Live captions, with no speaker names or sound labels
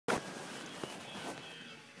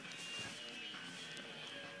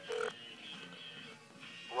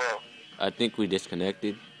I think we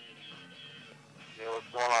disconnected. Yeah, what's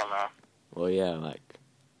going on now? Well, yeah, like,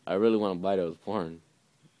 I really want to buy those porn.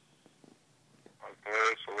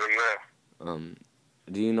 Okay, so where you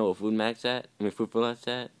at? Do you know where Food Max at? I mean, Food for Less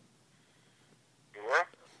at? You what?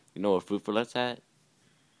 You know where Food for Less at?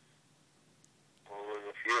 Well, there's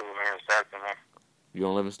a few of them here in Stockton, man. You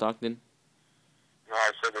don't live in Stockton? No,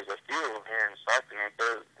 I said there's a few of them here in Stockton.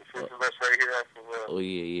 There's the Food for Less right here off of, Oh,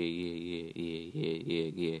 yeah.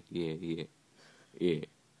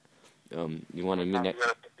 You want to meet next?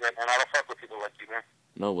 Yeah, man, I don't fuck with people like you, man.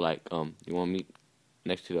 No, like, you want to meet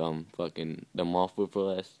next to, fucking, the mall Food for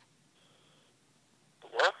Less?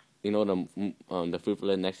 What? You know the Food for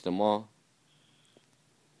Less next to the mall?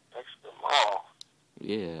 Next to the mall?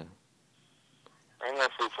 Yeah. Ain't no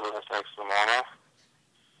Food for Less next to the mall, man.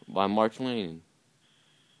 By March Lane.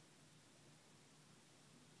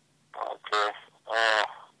 Okay. Well,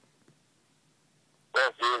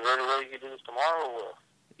 is there any way you can do this tomorrow or what?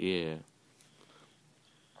 Yeah.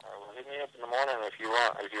 Well, hit me up in the morning if you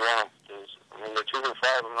want. Because, I mean, they're 2 to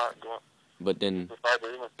 5. I'm not going. But then, 2 to 5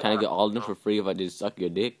 is can I get all of them for free if I just suck your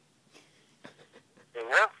dick? Hey,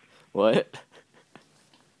 what? What?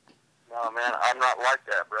 No, man, I'm not like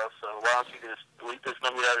that, bro. So why don't you just delete this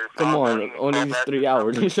number out of your phone? Come on, only 3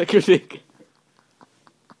 hours. Let me suck your dick.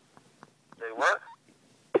 Say what?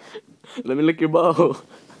 Let me lick your bow.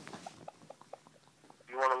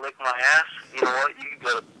 You want to lick my ass? You know what? You can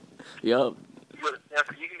go. Yup. You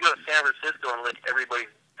can go to San Francisco and lick everybody's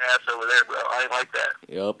ass over there, bro. I ain't like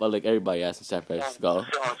that. Yup, I lick everybody ass in San Francisco. I'm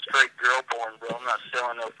selling straight girl porn, bro. I'm not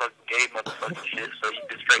selling no fucking gay motherfucking shit. So you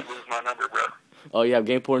can straight lose my number, bro. Oh, you have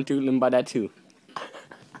gay porn too? Let me buy that too.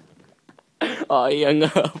 Oh, he hung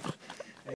up.